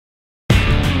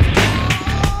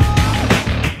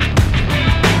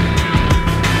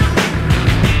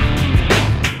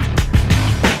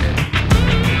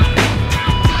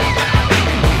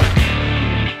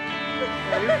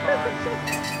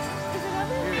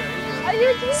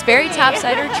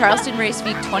Sperry-Topsider Charleston Race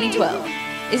Week 2012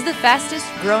 is the fastest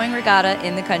growing regatta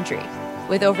in the country.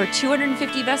 With over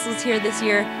 250 vessels here this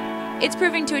year, it's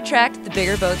proving to attract the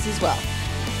bigger boats as well.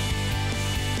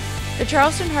 The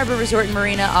Charleston Harbor Resort and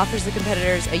Marina offers the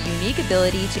competitors a unique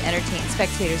ability to entertain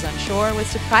spectators on shore with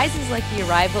surprises like the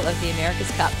arrival of the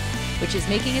America's Cup, which is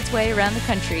making its way around the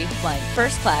country, flying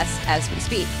first class as we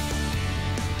speak.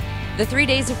 The 3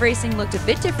 days of racing looked a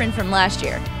bit different from last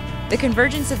year. The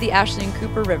convergence of the Ashley and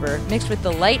Cooper River mixed with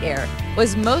the light air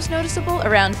was most noticeable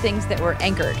around things that were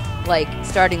anchored, like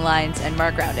starting lines and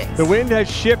mark roundings. The wind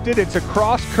has shifted. It's a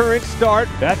cross-current start.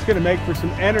 That's going to make for some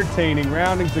entertaining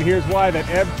roundings, and here's why: that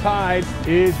ebb tide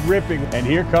is ripping. And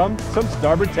here come some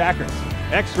starboard tackers.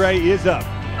 X-ray is up.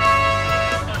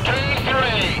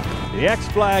 2-3. The X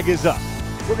flag is up.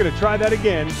 We're going to try that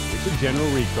again. It's a general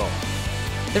recall.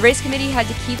 The race committee had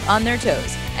to keep on their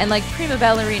toes, and like prima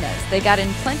ballerinas, they got in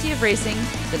plenty of racing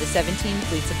for the 17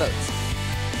 fleets of boats.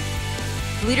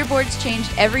 The leaderboards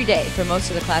changed every day for most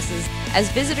of the classes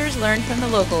as visitors learned from the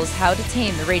locals how to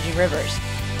tame the raging rivers.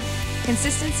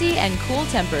 Consistency and cool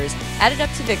tempers added up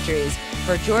to victories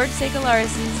for George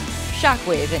Segalaris'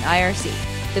 Shockwave in IRC,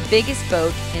 the biggest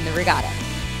boat in the regatta.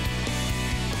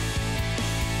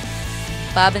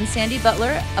 Bob and Sandy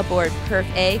Butler aboard Perf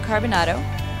A Carbonado,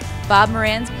 Bob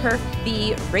Moran's Perf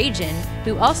B Ragin,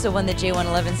 who also won the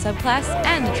J111 subclass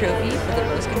and the trophy for the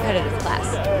most competitive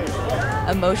class.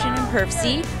 Emotion in Perf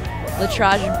C,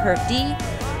 Latrage in Perf D,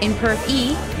 in Perf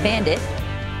E, Bandit,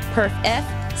 Perf F,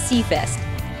 Seafest,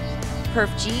 Perf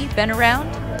G, Been Around,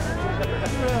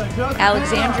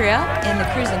 Alexandria in the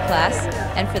cruising class,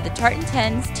 and for the Tartan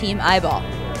 10s, Team Eyeball.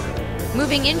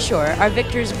 Moving inshore, our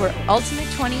victors were Ultimate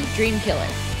 20 Dreamkiller,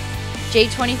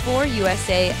 J24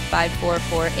 USA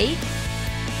 5448,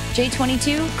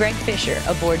 J22 Greg Fisher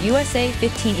aboard USA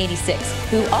 1586,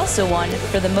 who also won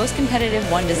for the most competitive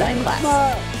one design class.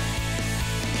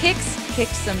 Kix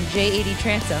kicked some J80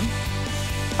 Transom,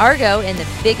 Argo in the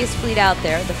biggest fleet out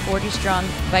there, the 40-strong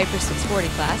Viper 640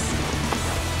 class.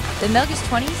 The Melgus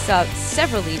 20 saw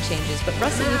several lead changes, but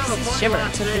Russell Lucas' Shimmer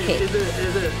took the cake.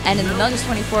 And in the Melgus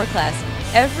 24 class,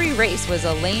 every race was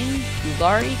a Lane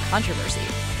Gulari controversy.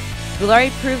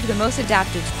 Gulari proved the most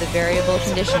adapted to the variable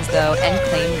conditions, though, and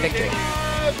claimed victory.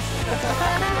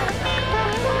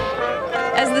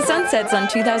 As the sun sets on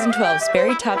 2012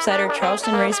 Sperry-Topsider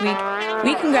Charleston Race Week,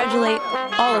 we congratulate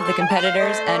all of the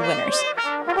competitors and winners.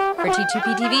 For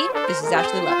T2P TV, this is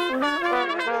Ashley Love.